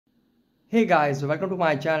Hey guys, welcome to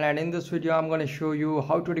my channel, and in this video I'm going to show you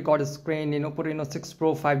how to record a screen in OPPO Reno6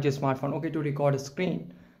 Pro 5G smartphone. Okay, to record a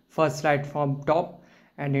screen, first slide from top,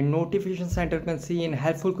 and in notification center you can see in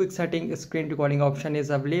helpful quick setting screen recording option is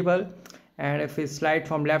available, and if we slide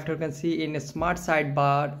from left you can see in smart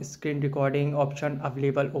sidebar screen recording option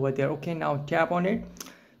available over there. Okay, now tap on it.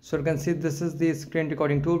 So you can see this is the screen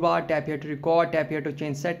recording toolbar. Tap here to record, tap here to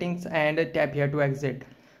change settings, and tap here to exit.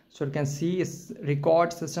 So you can see is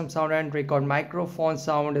record system sound and record microphone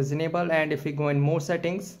sound is enabled. And if we go in more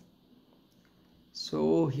settings,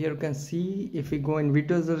 so here you can see if we go in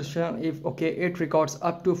video resolution, it records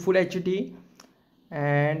up to full HD.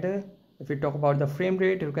 And if we talk about the frame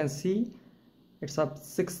rate, you can see it's up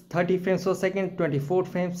 630 frames per second, 24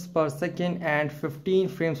 frames per second, and 15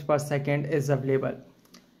 frames per second is available,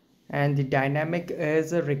 and the dynamic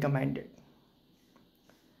is recommended.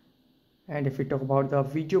 And if we talk about the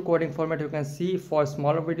video coding format, you can see for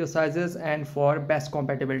smaller video sizes and for best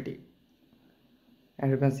compatibility.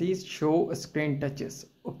 And you can see show screen touches.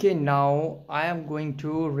 Okay, now I am going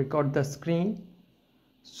to record the screen.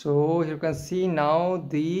 So you can see now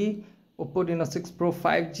the OPPO Reno6 Pro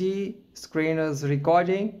 5G screen is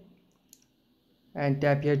recording. And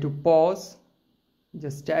tap here to pause.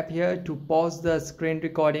 Just tap here to pause the screen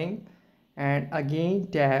recording, and again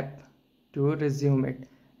tap to resume it.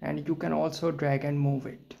 And you can also drag and move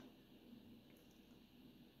it.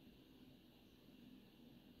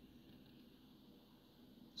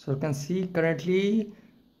 So you can see currently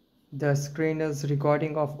the screen is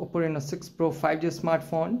recording of OPPO Reno6 Pro 5G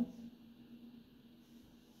smartphone.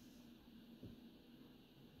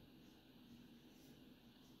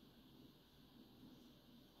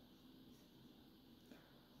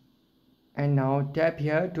 And now tap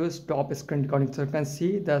here to stop screen recording. So you can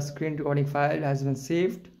see the screen recording file has been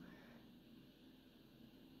saved.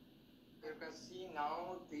 You can see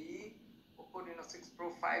now the OPPO Reno6 Pro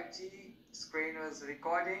 5G screen is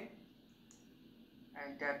recording,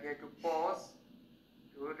 and tap here to pause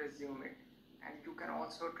to resume it. And you can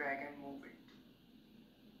also drag and move it.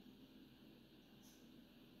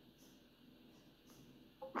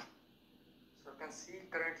 So you can see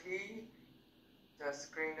currently the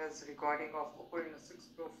screen is recording of OPPO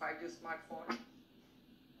Reno6 Pro 5G smartphone.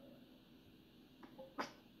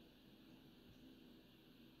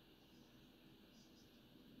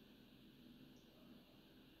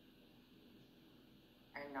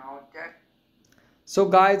 And now that. So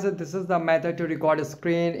guys, this is the method to record a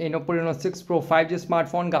screen in OPPO Reno6 Pro 5G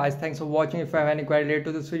smartphone. Guys, thanks for watching. If you have any query related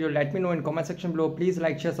to this video, let me know in comment section below. Please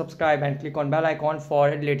like, share, subscribe, and click on bell icon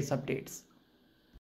for latest updates.